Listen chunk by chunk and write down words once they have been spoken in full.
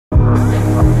Riding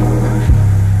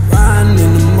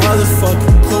in the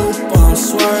motherfucking coupe, I'm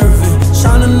swerving,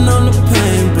 shining on the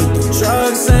pain, but the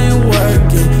drugs ain't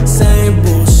working. Same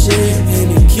bullshit,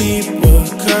 and it keep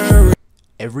occurring.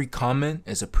 Every comment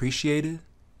is appreciated,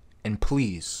 and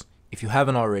please, if you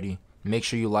haven't already, make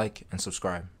sure you like and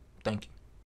subscribe. Thank you.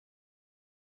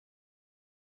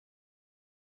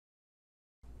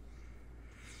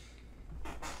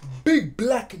 Big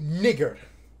black nigger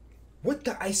with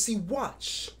the icy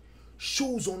watch,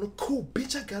 shoes on the cool,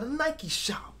 bitch. I got a Nike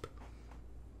shop.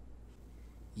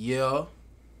 Yeah,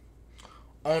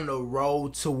 on the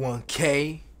road to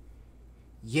 1K.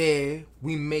 Yeah,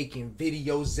 we making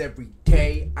videos every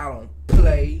day. I don't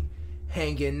play.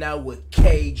 Hanging out with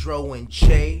K-Dro and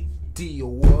J.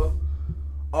 Diowa.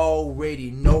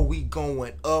 Already know we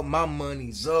going up. My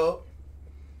money's up.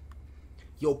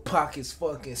 Your pocket's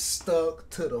fucking stuck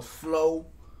to the flow.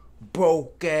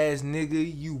 Broke ass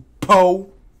nigga, you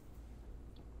po.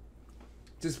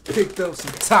 Just picked up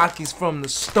some Takis from the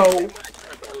stove.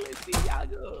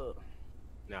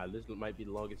 Nah, this might be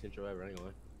the longest intro ever. I ain't gonna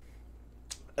lie.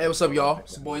 Hey, what's up, y'all?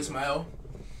 It's your boy Ismael.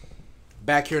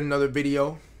 Back here in another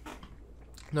video.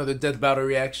 Another death battle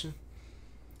reaction.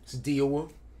 It's Diowa.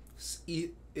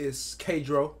 It's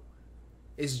K-Dro.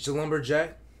 It's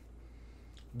Jalumberjack.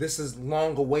 This is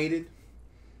long awaited.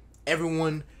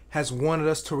 Everyone has wanted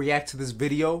us to react to this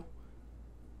video.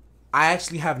 I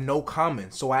actually have no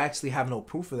comments, so I actually have no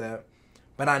proof of that.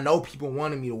 But I know people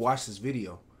wanted me to watch this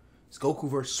video. It's Goku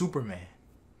vs. Superman.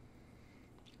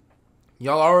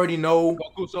 Y'all already know.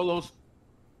 Goku solos.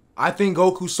 I think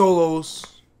Goku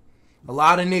solos a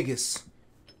lot of niggas.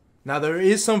 Now, there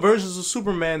is some versions of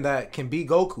Superman that can beat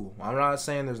Goku. I'm not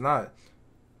saying there's not.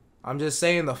 I'm just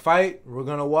saying the fight we're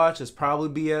going to watch is probably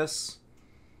BS.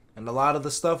 And a lot of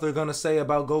the stuff they're going to say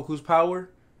about Goku's power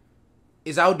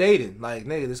is outdated. Like,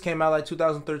 nigga, this came out like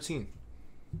 2013.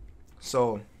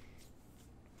 So,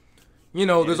 you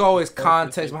know, there's always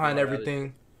context behind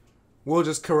everything. We'll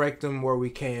just correct them where we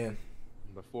can.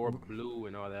 Before Blue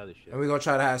and all that other shit. And we're going to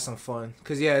try to have some fun.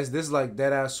 Because, yeah, this is like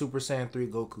dead-ass Super Saiyan 3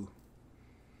 Goku.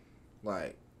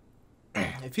 Like,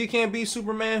 if he can't beat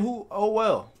Superman, who? Oh,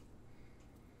 well.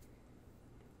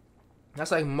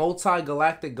 That's like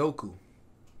multi-galactic Goku.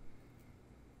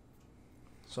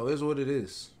 So here's what it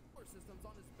is.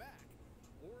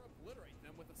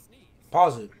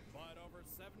 Pause it. But over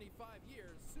 75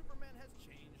 years, Superman has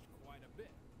changed quite a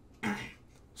bit.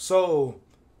 So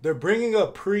they're bringing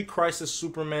up pre-crisis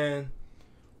Superman,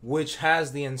 which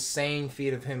has the insane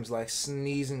feat of him like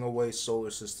sneezing away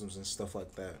solar systems and stuff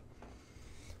like that.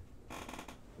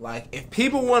 Like, if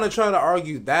people want to try to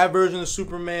argue that version of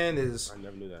Superman is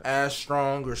as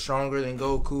strong or stronger than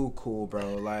Goku, cool,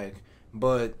 bro. Like,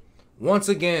 but once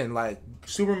again, like,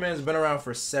 Superman's been around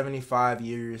for 75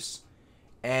 years.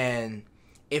 And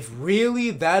if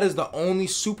really that is the only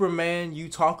Superman you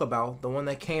talk about, the one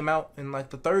that came out in,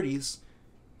 like, the 30s,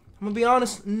 I'm going to be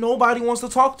honest, nobody wants to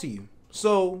talk to you.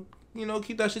 So, you know,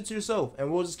 keep that shit to yourself.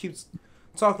 And we'll just keep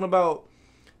talking about,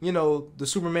 you know, the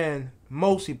Superman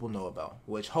most people know about,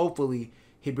 which hopefully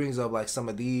he brings up like some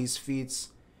of these feats.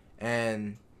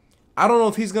 And I don't know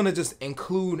if he's gonna just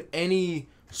include any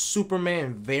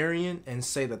Superman variant and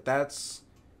say that that's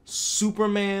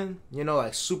Superman, you know,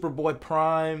 like Superboy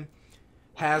Prime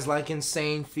has like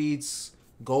insane feats,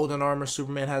 Golden Armor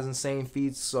Superman has insane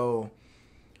feats. So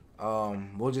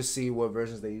we'll just see what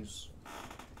versions they use.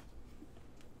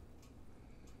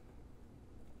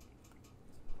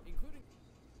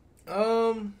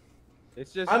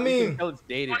 It's just, I mean, you can tell it's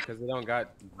dated because they don't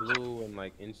got Blue and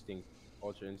like Instinct,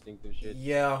 Ultra Instinct and shit.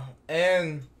 Yeah,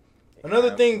 and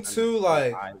another thing too,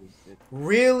 like,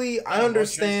 really, I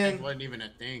understand. It wasn't even a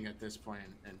thing at this point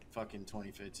in fucking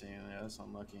 2015. Yeah, that's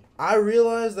unlucky. I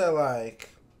realize that,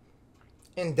 like,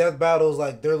 in death battles,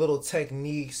 like, their little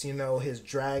techniques, you know, his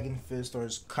Dragon Fist or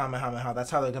his Kamehameha, that's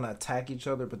how they're gonna attack each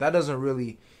other. But that doesn't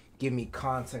really give me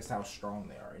context how strong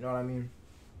they are. You know what I mean?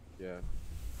 Yeah.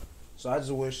 So I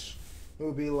just wish it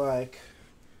would be like,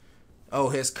 oh,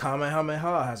 his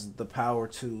Kamehameha has the power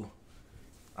to.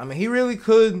 I mean, he really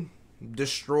could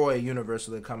destroy a universe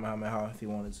with a Kamehameha if he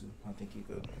wanted to. I think he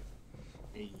could.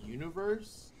 A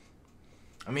universe?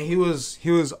 I mean, he was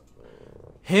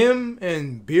him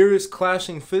and Beerus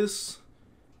clashing fists.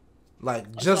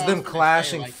 Like, just them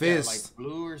clashing fists. Yeah,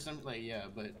 like Blue or something. Like, yeah,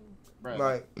 but bro,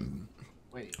 like,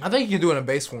 wait. I think you can do it in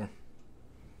base form.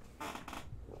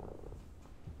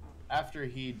 After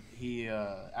he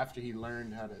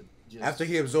learned how to just... After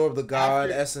he absorbed the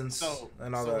god essence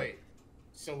and all that. Wait.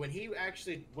 So when he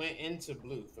actually went into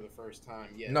Blue for the first time,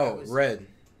 yeah. No, Red.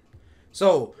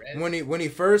 So Red? when he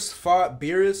first fought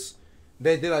Beerus,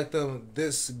 they did like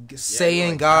this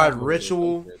Saiyan like God God mode or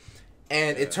ritual, something.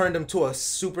 and it turned him to a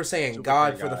Super Saiyan Super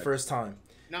God Saiyan for the God. first time.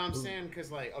 No, I'm saying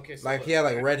because like okay, so Like look, he had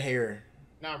like red hair.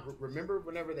 now remember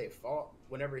whenever they fought,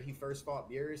 whenever he first fought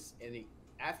Beerus, and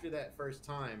after that first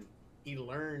time, he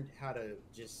learned how to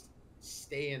just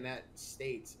stay in that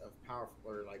state of power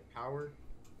or like power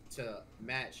to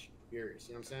match Beerus.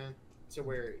 You know what I'm saying? To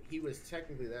where he was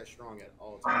technically that strong at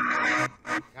all times.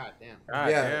 God damn. God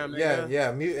yeah, damn, yeah, nigga.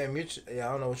 yeah. Mute and mute. Yeah,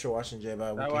 I don't know what you're watching, Jay,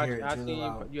 but we can hear it I too seen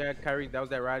loud. you had Kyrie. That was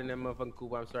that riding that motherfucking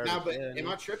coupe. I'm sorry. Nah, but am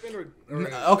I tripping or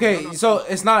Okay, no, so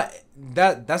it's not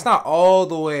that's not all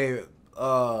the way.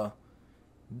 The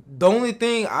only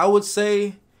thing I would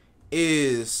say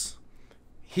is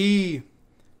he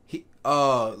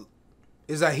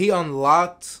is that he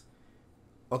unlocked.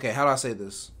 Okay, how do I say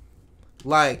this?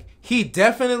 Like he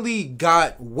definitely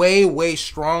got way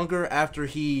stronger after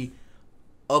he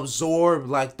absorbed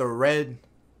like the red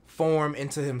form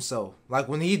into himself. Like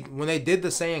when they did the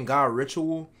Saiyan God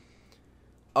ritual,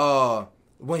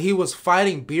 when he was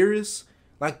fighting Beerus,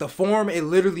 like the form it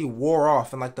literally wore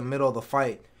off in like the middle of the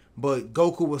fight, but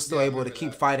Goku was still able to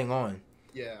keep fighting on.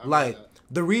 Yeah. Like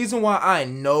the reason why I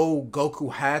know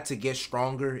Goku had to get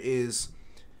stronger is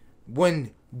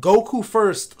when Goku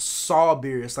first saw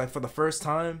Beerus, like for the first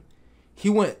time, he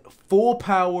went full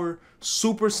power,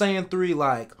 Super Saiyan 3,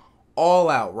 like all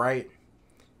out, right?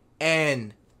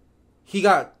 And he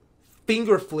got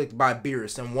finger flicked by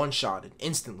Beerus and one-shotted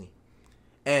instantly.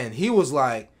 And he was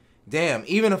like, damn,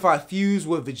 even if I fuse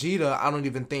with Vegeta, I don't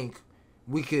even think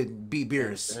we could beat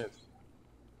Beerus.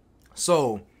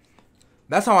 So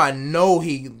that's how I know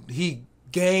he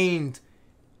gained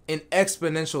an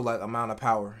exponential like amount of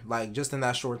power, like just in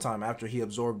that short time after he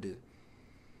absorbed it.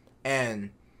 And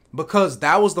because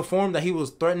that was the form that he was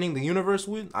threatening the universe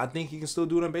with, I think he can still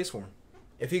do it in base form.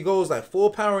 If he goes like full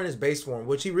power in his base form,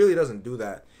 which he really doesn't do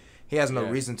that, he has no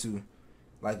reason to.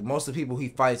 Like most of the people he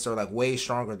fights are like way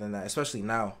stronger than that, especially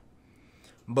now.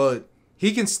 But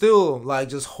he can still like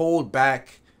just hold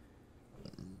back.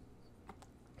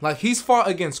 Like he's fought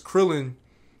against Krillin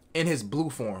in his blue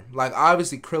form. Like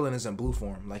obviously Krillin is in blue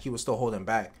form. Like he was still holding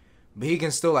back. But he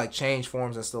can still like change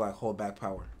forms and still like hold back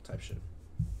power type shit.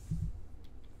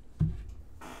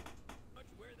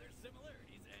 Where there's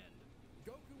similarities end.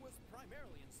 Goku was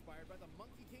primarily inspired by the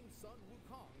Monkey King's son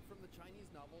Wukong from the Chinese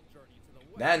novel Journey to the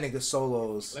West. That nigga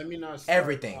solos Let me not start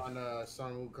everything. on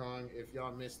Sun Wukong. If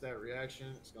y'all missed that reaction,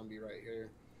 it's gonna be right here.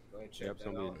 Go ahead, check that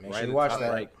out. Make sure you watch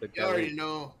that. Right, click You that already link.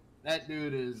 know that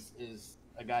dude is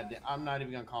a goddamn. I'm not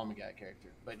even gonna call him a god character,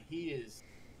 but he is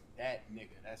that nigga.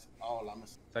 That's all I'm gonna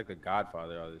say. It's like the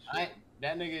Godfather. All this shit.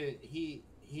 That nigga, he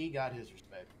got his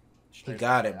respect. He Straight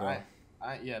got up. it, bro.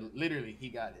 Yeah, literally, he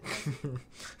got it.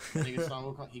 That nigga Sun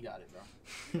Wukong, he got it, bro.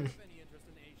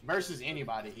 Versus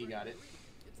anybody, he got it.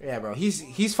 Yeah, bro.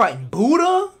 He's fighting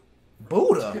Buddha?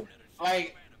 Buddha?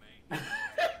 Like, huh?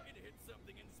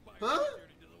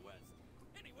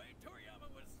 Anyway, Toriyama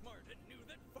was smart and knew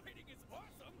that fighting is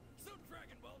awesome, so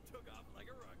Dragon Ball took off like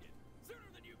a rocket. Sooner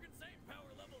than you could say power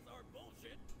levels are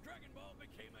bullshit, Dragon Ball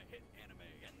became a hit anime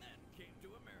and then came to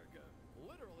America,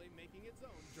 literally making its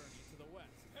own journey to the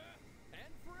West. And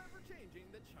forever changing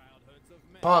the childhoods of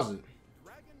men. Pause it.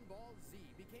 Dragon Ball Z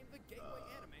became the gateway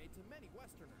anime to many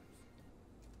Westerners.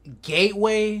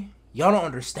 Gateway? Y'all don't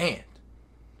understand.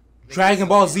 Dragon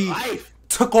Ball Z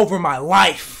took over my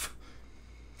life.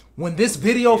 When this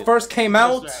video first came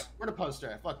out, Where the poster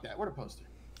at? Fuck that. Where the poster?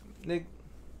 nigga,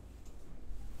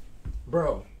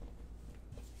 bro.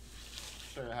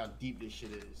 Show you how deep this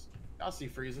shit is. Y'all see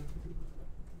Frieza?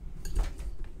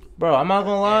 Bro, I'm not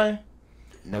gonna lie.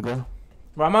 Nigga.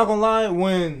 Bro, I'm not gonna lie.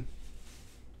 When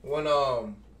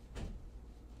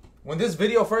this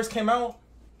video first came out,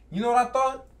 you know what I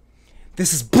thought?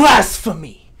 This is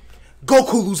blasphemy.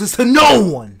 Goku loses to no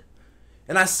one.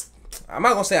 And I'm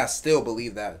not gonna say I still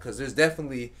believe that, because there's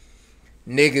definitely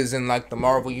niggas in like the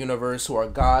Marvel universe who are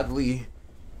godly.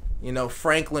 You know,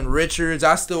 Franklin Richards.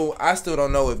 I still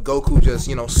don't know if Goku just,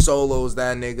 you know, solos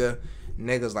that nigga.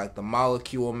 Niggas like the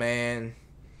Molecule Man.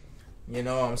 You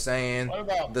know what I'm saying? What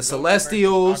about The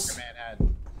Celestials,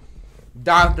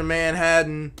 Dr.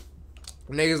 Manhattan,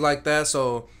 niggas like that.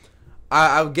 So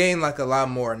I've gained like a lot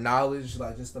more knowledge,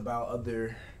 like just about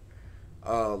other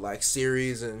like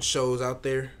series and shows out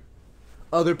there,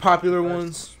 other popular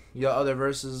ones, other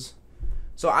verses.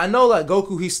 So I know like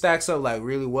Goku, he stacks up like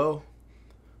really well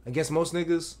against most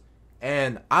niggas,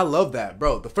 and I love that,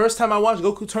 bro. The first time I watched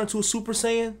Goku turn to a Super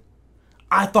Saiyan,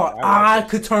 I thought I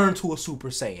could turn to a Super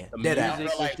Saiyan. The Dead ass.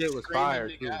 music and shit was fire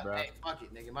too, nigga, bro. Hey, fuck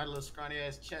it, nigga. My little scrawny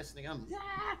ass chest, nigga.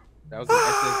 That was the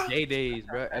SSJ days,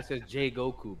 bro. SSJ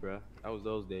Goku, bro. That was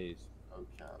those days. Oh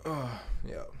Okay.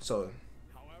 Yeah. So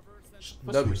However, since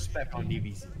Put some W. respect on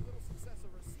DBZ. very little success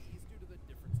overseas due to the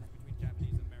differences between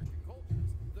Japanese and American cultures,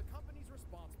 the companies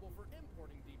responsible for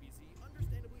importing DBZ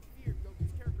understandably feared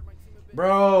Goku's character might seem a bit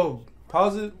Bro,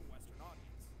 pause it. to a Western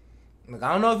audience. Like,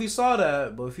 I don't know if you saw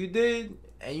that, but if you did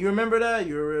and you remember that,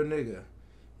 you're a real nigga.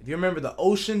 If you remember the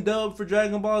Ocean dub for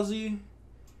Dragon Ball Z,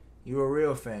 you're a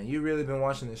real fan. You really been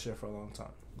watching this shit for a long time.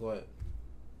 Go ahead.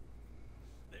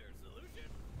 Their solution?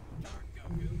 Turn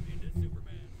Goku into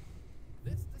Superman.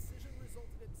 This decision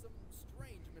resulted in some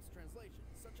strange mistranslations,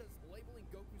 such as labeling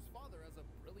Goku's father as a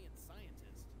brilliant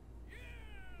scientist.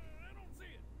 Yeah, I don't see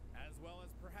it. As well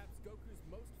as perhaps Goku's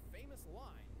most famous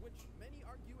line, which many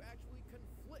argue actually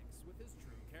conflicts with his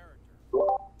true character.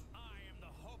 I am the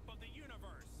hope of the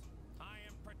universe. I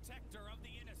am protector of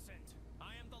the innocent.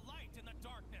 I am the light in the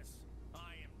darkness.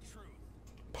 I am truth.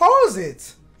 Pause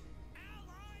it.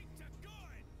 Allied to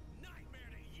good. Nightmare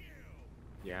to you.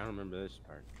 Yeah, I don't remember this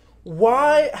part.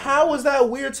 Why? How was that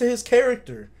weird to his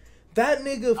character? That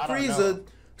nigga I don't Frieza know.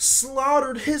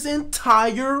 slaughtered his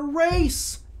entire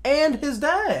race and his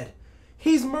dad.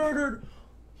 He's murdered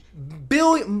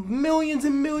millions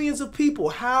and millions of people.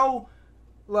 How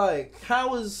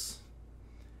is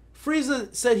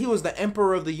Frieza said he was the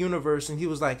emperor of the universe and he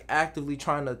was like actively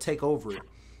trying to take over it.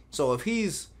 So if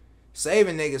he's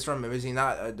saving niggas from him, is he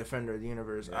not a defender of the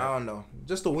universe? Yeah. I don't know.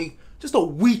 Just a weak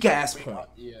ass point.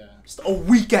 Yeah. Just a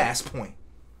weak ass point.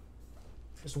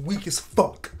 Just weak as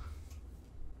fuck.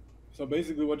 So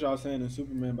basically, what y'all saying is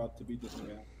Superman about to beat this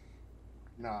nigga.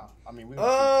 Nah, I mean, we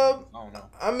I don't know.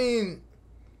 I mean,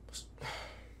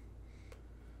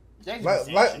 James like was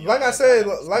saying like shit, like you I know, said,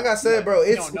 that's like I not- said, bro.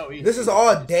 you It's don't know either. this is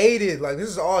all dated. Like this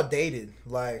is all dated.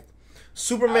 Like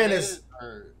Superman is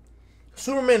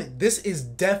Superman. This is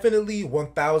definitely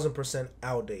 1000%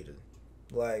 outdated.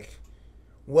 Like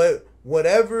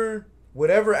whatever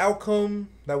outcome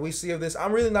that we see of this,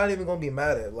 I'm really not even gonna be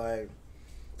mad at. Like,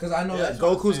 cause I know Yeah, that that's what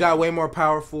I'm Goku's saying. got way more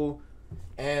powerful,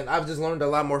 and I've just learned a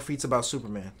lot more feats about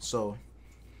Superman. So,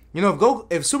 you know,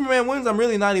 if Superman wins, I'm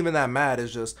really not even that mad.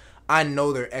 It's just I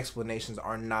know their explanations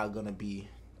are not gonna be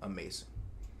amazing.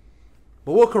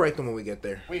 But we'll correct them when we get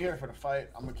there. We here for the fight.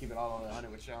 I'm gonna keep it all on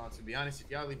 100 with y'all. To be honest, if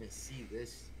y'all even see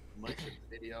this much of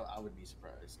the video, I would be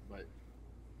surprised. But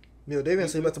Yo, they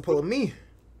say about to pull a me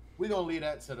we gonna leave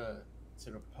that to the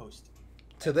post.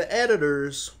 to the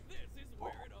editors. This is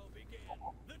where it all began.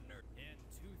 The nerd. In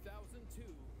 2002,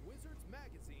 Wizards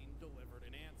magazine delivered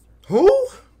an answer. Who?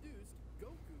 Deduced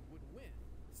Goku would win,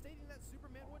 stating that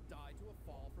Superman would die to a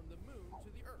fall from the moon to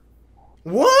the earth.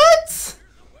 What?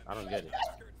 I don't get it.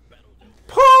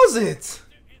 Pause it.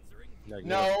 Like,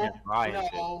 No, can't fly and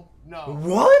shit. no.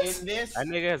 What? In this, That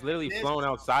nigga has literally this- flown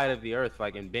outside of the earth,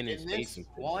 like, and been in in space this and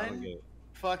shit. I don't one get it.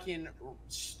 fucking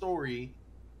story,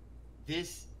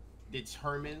 this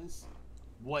determines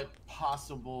what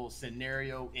possible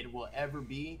scenario it will ever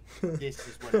be. This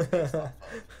is what it's based off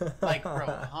of. Like, bro,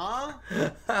 huh?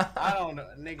 I don't know,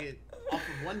 nigga. Off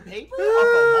of one paper?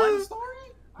 Off of one story?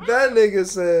 That nigga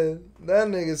said,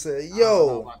 know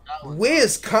yo, about that one.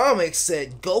 Wiz Comics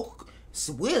said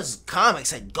Wiz Comics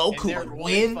said And Goku they're would really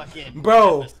win. fucking-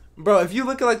 Bro, if you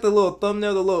look at like the little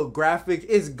thumbnail, the little graphic,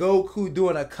 it's Goku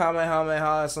doing a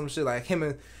Kamehameha or some shit like him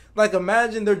and like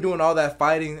imagine they're doing all that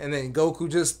fighting and then Goku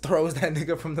just throws that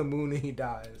nigga from the moon and he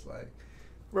dies. Like,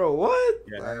 bro, what?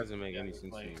 Yeah, Like, that doesn't make any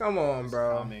sense to me. come on,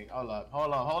 bro. Comic. Hold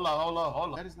on.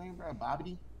 Is that his name, bro?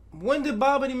 Bobbity? When did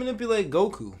Babidi manipulate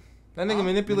Goku? That nigga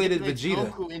manipulated Manipulates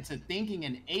Vegeta. Goku into thinking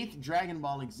an 8th Dragon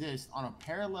Ball exists on a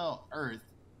parallel Earth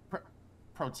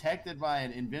protected by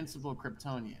an invincible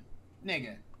Kryptonian.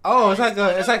 Nigga. Oh,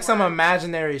 it's like some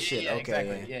imaginary shit. Yeah, Okay.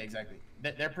 exactly. Yeah, exactly.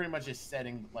 They're pretty much just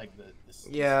setting like the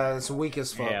Yeah, it's weak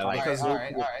as fuck. Yeah, like, because all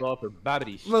right, all right. Go up for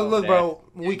Babidi shit. look, bro,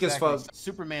 weak as Exactly. fuck.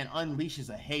 Superman unleashes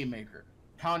a haymaker,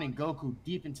 pounding Goku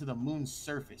deep into the moon's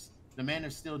surface. The Man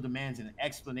of Steel demands an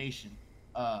explanation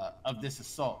of this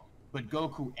assault, but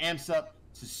Goku amps up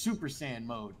to Super Saiyan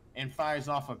mode and fires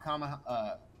off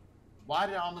a why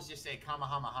did I almost just say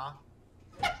Kamehameha?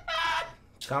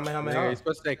 Kamehameha. You're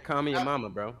supposed to say Kami your mama,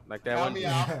 bro. Like that one.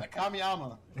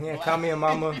 Kamiyama. Yeah,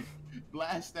 Kamiyama.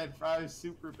 Blast that fries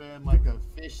Superman like a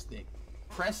fish stick.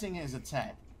 Pressing his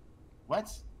attack.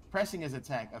 Pressing his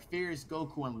attack, a fierce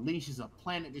Goku unleashes a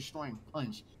planet-destroying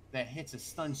punch that hits a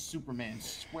stunned Superman,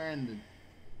 squaring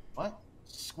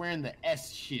the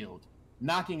S shield,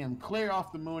 knocking him clear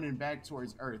off the moon and back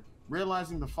towards Earth.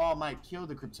 Realizing the fall might kill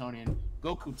the Kryptonian,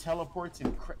 Goku teleports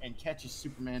and catches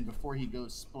Superman before he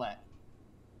goes splat.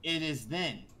 It is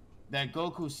then that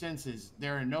Goku senses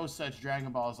there are no such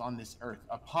Dragon Balls on this Earth.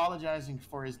 Apologizing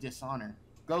for his dishonor,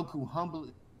 Goku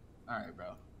humbly... Alright,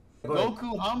 bro. Go ahead.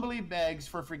 Goku humbly begs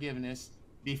for forgiveness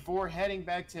before heading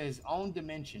back to his own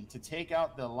dimension to take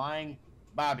out the lying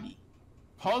Babidi.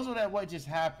 Puzzled at what just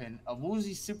happened, a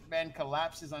woozy Superman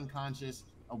collapses unconscious,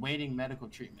 awaiting medical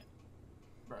treatment.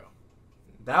 Bro.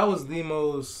 That was the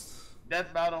most.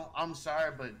 Death Battle, I'm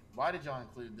sorry, but why did y'all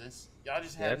include this? Y'all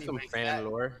just had That's me some waste fan that.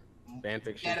 lore, fan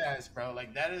fiction. Dead ass, bro.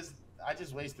 Like, that is... I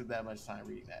just wasted that much time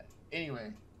reading that.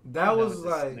 Anyway. That I'm done was with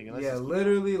this like, nigga. Let's yeah, just-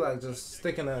 literally like just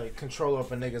sticking a controller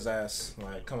up a nigga's ass.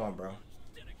 Like, come on, bro.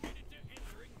 Dedicated to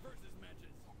in-ring versus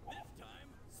matches. This time,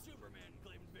 Superman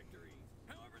claimed victory.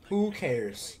 However, the Who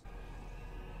cares?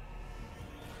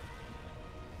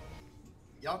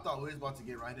 Y'all thought we was about to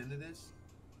get right into this?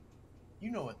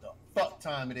 You know what the fuck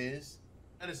time it is.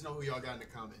 Let us know who y'all got in the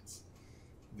comments.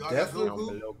 If y'all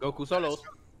Definitely. got Goku, Goku solos.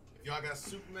 if y'all got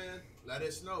Superman, let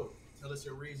us know. Tell us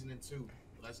your reasoning too.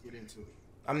 Let's get into it.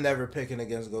 I'm never picking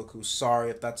against Goku.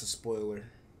 Sorry if that's a spoiler.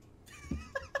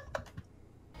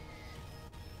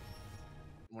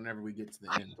 Whenever we get to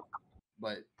the end.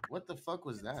 But what the fuck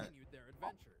was that? continued their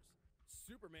adventures.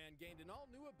 Superman gained an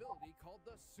all-new ability called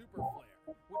the Super Flare,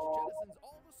 which jettisons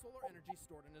all the solar energy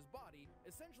stored in his body,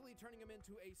 essentially turning him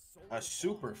into a solar A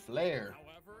super bomb. flare.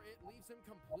 However, it leaves him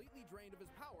completely drained of his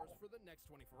powers for the next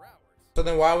 24 hours. So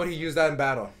then why would he use that in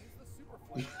battle? Use the Super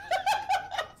Flare as a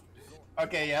last resort.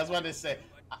 Okay, yeah, I was about to say.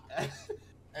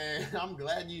 And I'm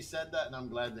glad you said that, and I'm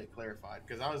glad that clarified,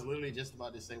 because I was literally just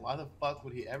about to say, why the fuck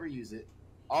would he ever use it?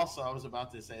 Also, I was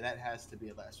about to say that has to be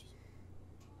a last resort,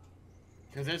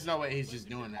 because there's no way he's just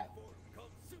doing that. Form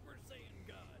called Super Saiyan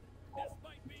God.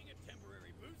 Despite being a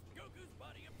temporary boost, Goku's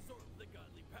body absorbed the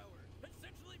godly power,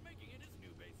 essentially making it his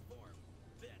new base form.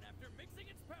 Then, after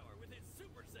mixing its power with his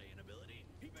Super Saiyan ability,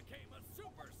 he became a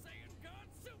Super Saiyan God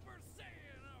Super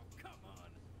Saiyan. Oh, come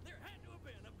on. There had to have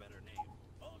been a better name.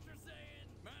 Ultra Saiyan,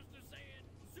 Master Saiyan,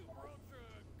 Super Ultra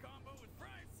combo with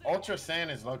Fry Saiyan. Ultra Saiyan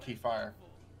is low-key fire.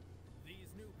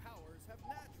 These new powers have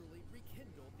naturally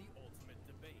rekindled the ultimate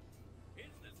debate.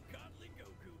 Is this godly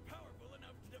Goku powerful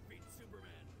enough to defeat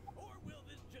Superman? Or will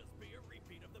this just be a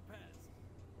repeat of the past?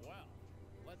 Well,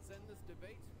 let's end this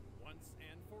debate once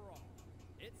and for all.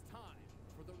 It's time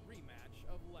for the rematch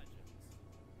of legends.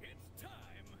 It's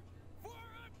time for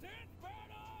a death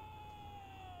battle!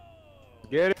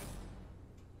 Get it.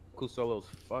 Goku solos.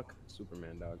 Fuck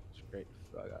Superman, dog. Straight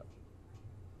fuck up.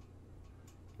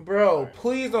 Bro,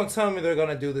 please don't tell me they're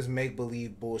gonna do this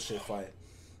make-believe bullshit fight.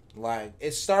 Like,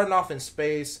 it's starting off in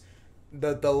space.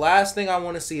 The last thing I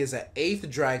want to see is an 8th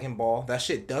Dragon Ball. That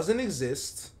shit doesn't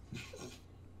exist.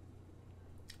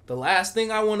 The last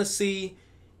thing I want to see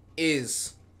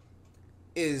is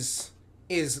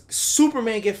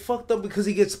Superman get fucked up because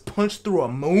he gets punched through a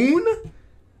moon?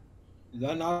 Is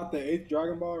that not the 8th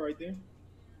Dragon Ball right there?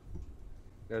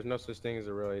 There's no such thing as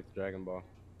a real 8th Dragon Ball.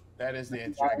 That is the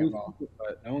 8th Dragon Ball.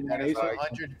 But That is Like,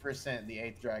 100% the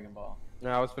 8th Dragon Ball. no,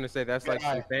 I was gonna say that's Good like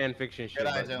some eye. fan fiction shit. Good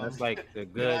eye, But gentlemen. that's like the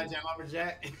Good eye, good. Jam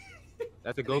Lumberjack.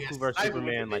 That's a Goku versus Sniper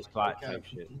Superman with the like plot bitch. type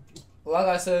shit. Like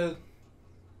I said,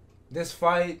 this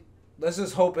fight, let's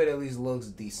just hope it at least looks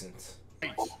decent.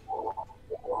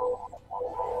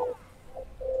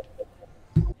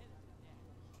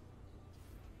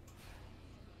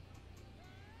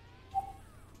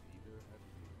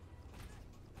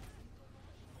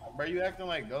 Bro, you acting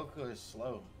like Goku is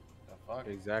slow. The fuck?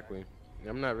 Exactly.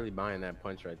 I'm not really buying that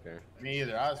punch right there. Me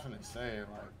either. I was gonna say,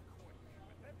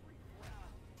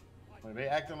 like they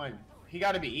acting like he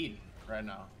got to be eating right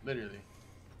now, literally.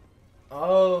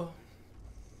 Oh,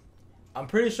 I'm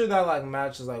pretty sure that like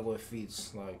matches like with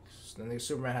feats. Like the nigga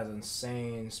Superman has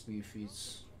insane speed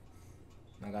feats.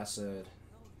 Like I said,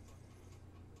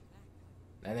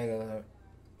 that nigga.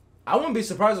 I wouldn't be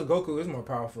surprised if Goku is more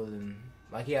powerful than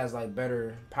like he has like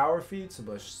better power feats,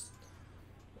 but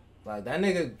like that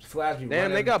nigga Flash be Damn, they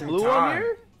running got through blue time. on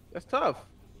here? That's tough.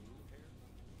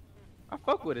 I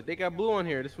fuck with it. They got blue on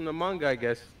here. This from the manga, I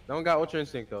guess. Don't got Ultra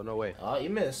Instinct though. No way. Oh, you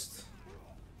missed.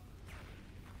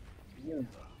 yeah.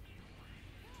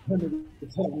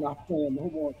 I'm not playing no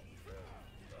more.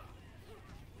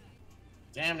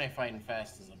 Damn, they fighting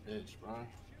fast as a bitch, bro.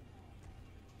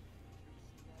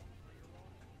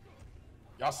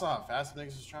 Y'all saw how fast niggas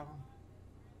was traveling?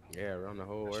 Yeah, around the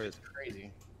whole That earth. shit's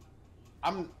crazy.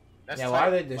 That's Yeah, why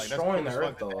are they tight. Like, that's destroying cool the as earth,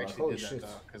 fuck that though? they Like, actually holy did that, shit. though,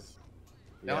 'cause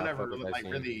they Yeah, don't I ever fuck with that like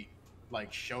scene. really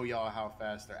like show y'all how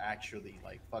fast they're actually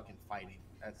like fucking fighting.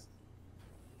 That's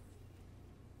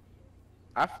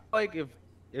I feel like if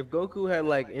Goku had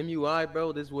like MUI,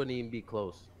 bro, this wouldn't even be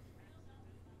close.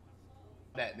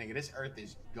 that nigga. This earth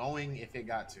is going if it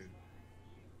got to.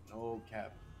 No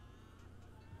cap.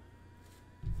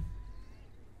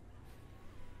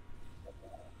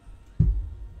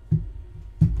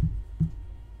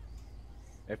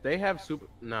 If they have super,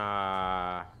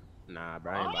 nah, bro,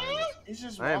 I ain't buying this. He's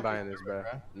just I ain't walking buying this, through bro. it,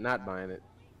 bro. Not buying it.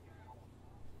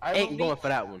 I Ain't believe- going for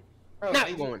that one. Bro, Not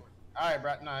they going. All right,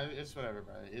 bro. No, it's whatever,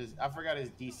 bro. I forgot his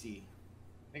DC.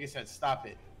 Nigga said, "Stop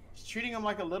it." He's treating him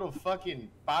like a little fucking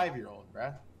 5-year-old,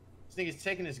 bro. This nigga's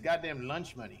taking his goddamn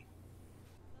lunch money.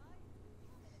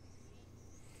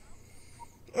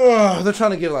 Ugh, they're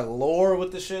trying to get like lore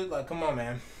with the shit. Like, come on,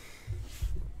 man.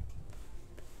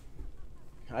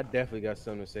 I definitely got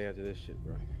something to say after this shit,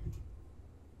 bro.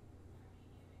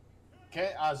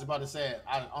 Okay, I was about to say it.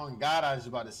 On God, I was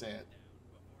about to say it.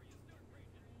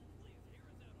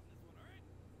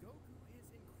 Goku is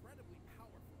incredibly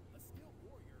powerful, a skilled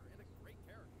warrior, and a great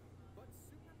character. But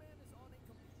Superman is on a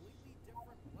completely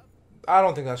different level. I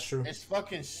don't think that's true. It's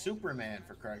fucking Superman,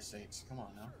 for Christ's sakes. Come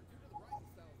on now. Due to the writing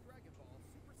style of Dragon Ball,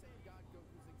 Super Saiyan God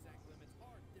Goku's exact limits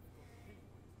are difficult to pinpoint.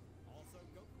 Also,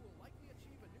 Goku will likely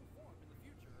achieve a new form in the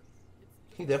future.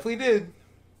 It's He definitely did.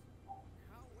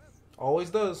 however, Always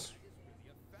does. is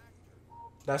really a factor.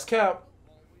 That's Cap.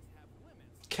 Always have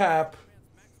limits. Cap.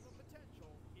 Superman's maximum potential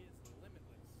is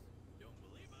limitless. Don't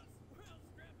believe us? Well,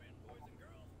 strap in, boys and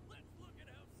girls. Let's look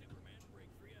at how Superman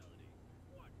breaks reality.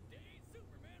 One day,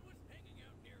 Superman was hanging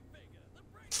out near Vega, the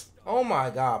brightest star. Oh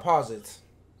my God. Pause it.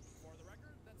 For the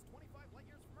record, that's 25 light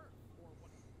years from Earth, or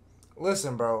what?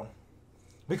 Listen, bro.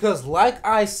 Because like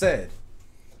I said,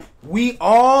 we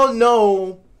all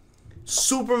know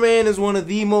Superman is one of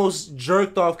the most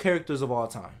jerked off characters of all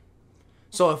time.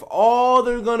 So if all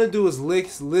they're gonna do is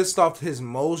list off his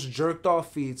most jerked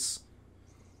off feats,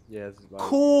 Yeah, it's like,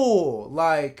 cool.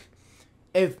 Like,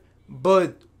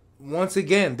 but once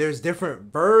again, there's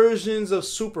different versions of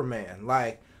Superman.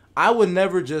 Like, I would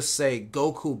never just say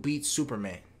Goku beats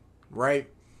Superman, right?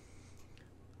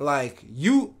 Like,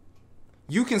 you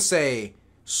can say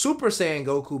Super Saiyan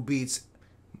Goku beats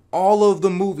all of the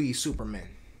movie Superman.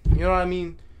 You know what I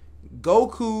mean?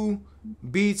 Goku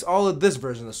beats all of this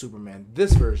version of Superman,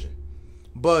 this version.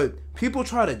 But people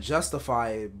try to justify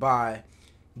it by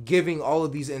giving all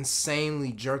of these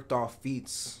insanely jerked off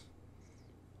feats.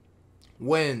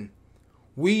 When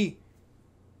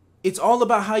it's all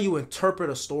about how you interpret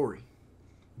a story.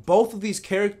 Both of these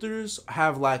characters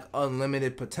have like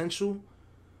unlimited potential,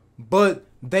 but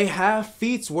they have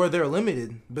feats where they're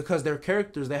limited because they're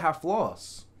characters, they have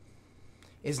flaws.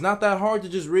 It's not that hard to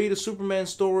just read a Superman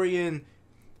story and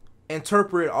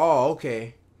interpret, oh,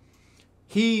 okay.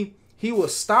 He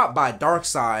was stopped by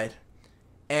Darkseid,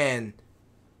 and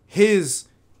his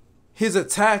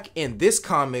attack in this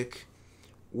comic,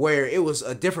 where it was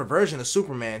a different version of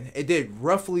Superman, it did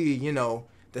roughly,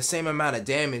 the same amount of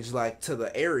damage like to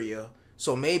the area.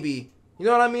 So maybe, you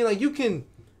know what I mean? Like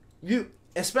you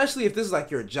especially if this is like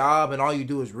your job and all you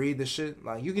do is read the shit,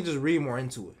 like you can just read more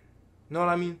into it. You know what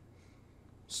I mean?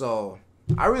 So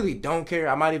I really don't care.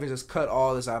 I might even just cut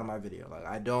all this out of my video. Like,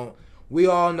 I don't. We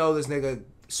all know this nigga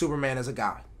Superman is a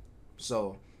god.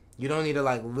 So you don't need to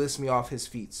like list me off his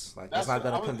feats. Like, that's not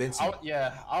gonna convince me.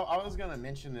 I was gonna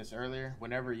mention this earlier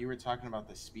whenever you were talking about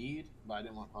the speed, but I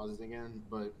didn't want to pause it again.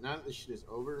 But now that this shit is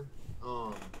over,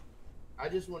 I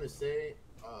just want to say,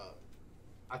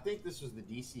 I think this was the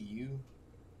DCU,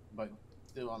 but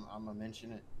still, I'm gonna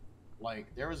mention it.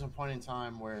 Like, there was a point in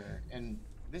time where, and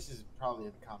this is probably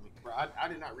in the comic, bro. I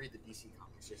did not read the DC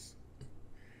comics.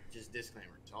 Just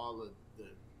disclaimer to all the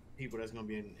people that's gonna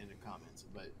be in the comments.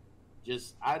 But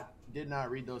I did not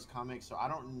read those comics, so I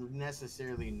don't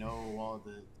necessarily know all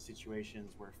the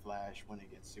situations where Flash went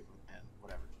against Superman,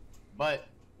 whatever. But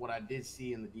what I did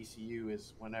see in the DCU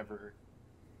is whenever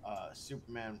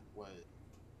Superman was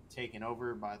taken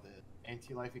over by the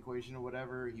anti-life equation or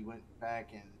whatever, he went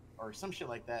back or some shit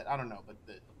like that. I don't know, but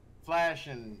the Flash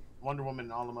and Wonder Woman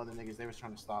and all them other niggas, they was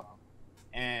trying to stop him,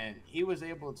 and he was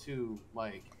able to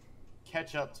like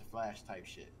catch up to Flash type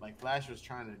shit. Like, Flash was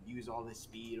trying to use all his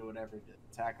speed or whatever to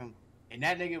attack him, and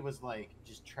that nigga was like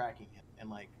just tracking him and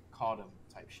like caught him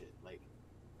type shit, like,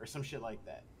 or some shit like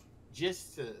that,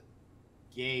 just to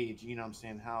gauge, you know what I'm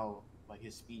saying, how like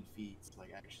his speed feats like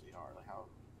actually are, like how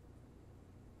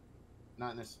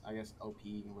not necessarily, I guess, OP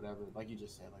and whatever, like you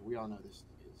just said. Like, we all know this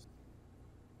is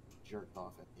jerked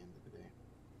off at the end of the day.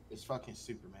 It's fucking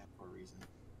Superman for a reason.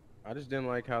 I just didn't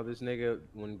like how this nigga,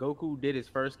 when Goku did his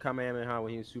first Kamehameha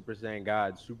when he was Super Saiyan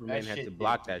God, Superman had to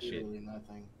block that shit.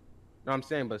 Nothing. No, I'm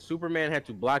saying, but Superman had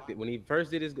to block it when he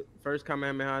first did his first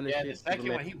Kamehameha and this shit. The second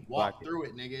Superman one, he walked through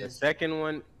it, nigga. The second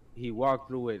one, he walked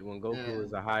through it when Goku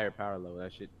was a higher power level.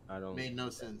 That shit, made no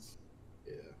sense.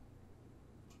 Yeah.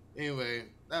 Anyway,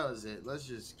 that was it. Let's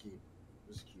just keep.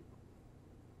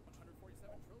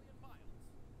 147 trillion miles.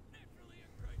 Naturally, a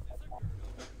crisis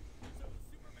occurred. So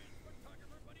Superman's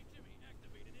photographer buddy Jimmy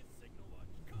activated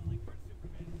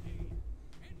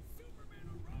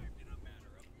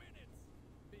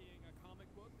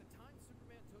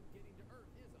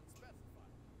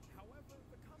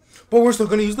But we're still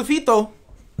gonna use the feet though.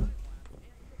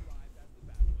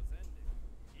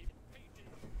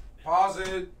 Pause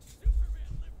it.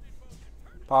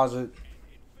 Pause it.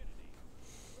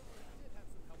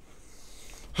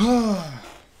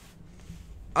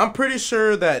 I'm pretty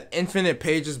sure that Infinite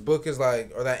Pages book is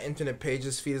like, or that Infinite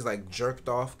Pages feed is like jerked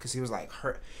off because he was like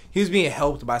hurt. He was being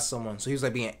helped by someone, so he was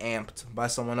like being amped by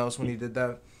someone else when he did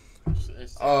that.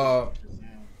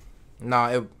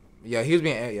 Yeah, he was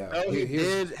being he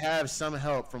did have some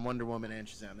help from Wonder Woman and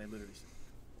Shazam. They literally said.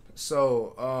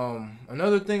 So,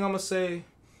 another thing I'm gonna say,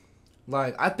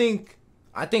 like, I think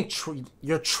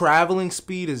your traveling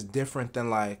speed is different than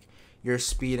like your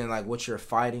speed and like what you're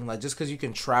fighting. Like, just because you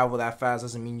can travel that fast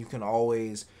doesn't mean you can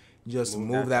always just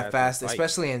move that fast,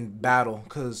 especially in battle,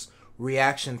 because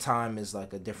reaction time is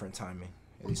like a different timing,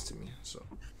 at least to me. So,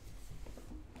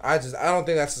 I don't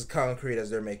think that's as concrete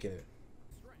as they're making it.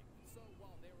 So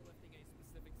while they were lifting a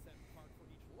specific set part for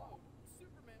each load,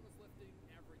 Superman was lifting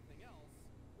everything else,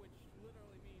 which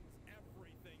literally means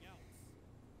everything else.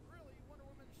 Really, Wonder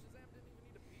Woman and Shazam didn't even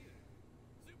need to be there.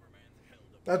 Superman's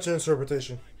held up. That's your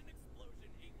interpretation. An explosion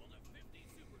equal to 50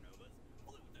 supernovas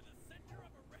flew to the center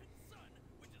of a red sun,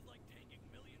 which is like taking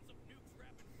millions of nukes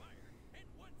rapid fire, and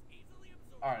once easily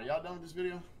absorbed. All right, y'all done with this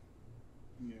video?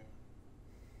 Yeah.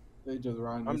 They just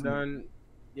riding. I'm done.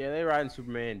 Yeah, they riding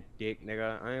Superman dick,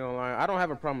 nigga. I ain't gonna lie. I don't have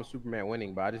a problem with Superman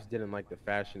winning, but I just didn't like the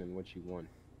fashion in which he won.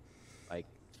 Like,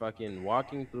 fucking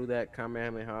walking through that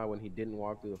Kamehameha when he didn't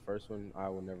walk through the first one, I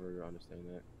will never understand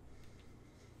that.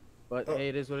 But hey,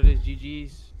 it is what it is.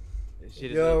 GG's. This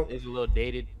shit is a little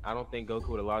dated. I don't think Goku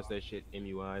would have lost that shit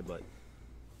MUI, but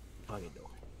fuck it though.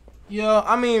 Yeah,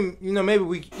 I mean, you know, maybe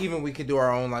we could do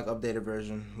our own like updated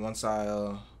version once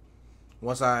I,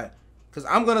 cause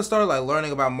I'm gonna start like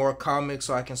learning about more comics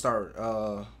so I can start,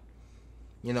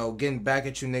 you know, getting back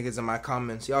at you niggas in my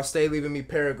comments. Y'all stay leaving me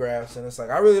paragraphs, and it's like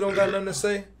I really don't got nothing to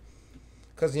say,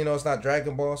 cause you know it's not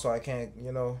Dragon Ball, so I can't,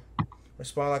 you know,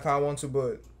 respond like how I want to.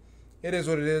 But it is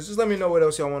what it is. Just let me know what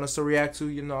else y'all want us to react to.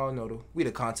 You know, we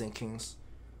the content kings.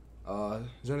 Is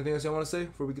there anything else y'all want to say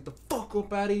before we get the fuck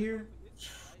up out of here?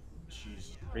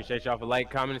 Appreciate y'all for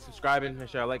commenting, and subscribing. Make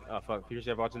sure y'all appreciate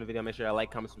y'all watching the video. Make sure y'all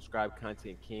comment, subscribe,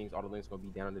 Content Kings. All the links gonna be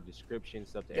down in the description.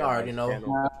 Stuff that y'all already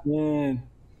know.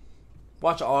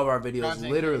 Watch all of our videos,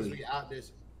 literally. Out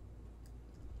this.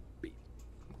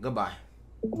 Goodbye.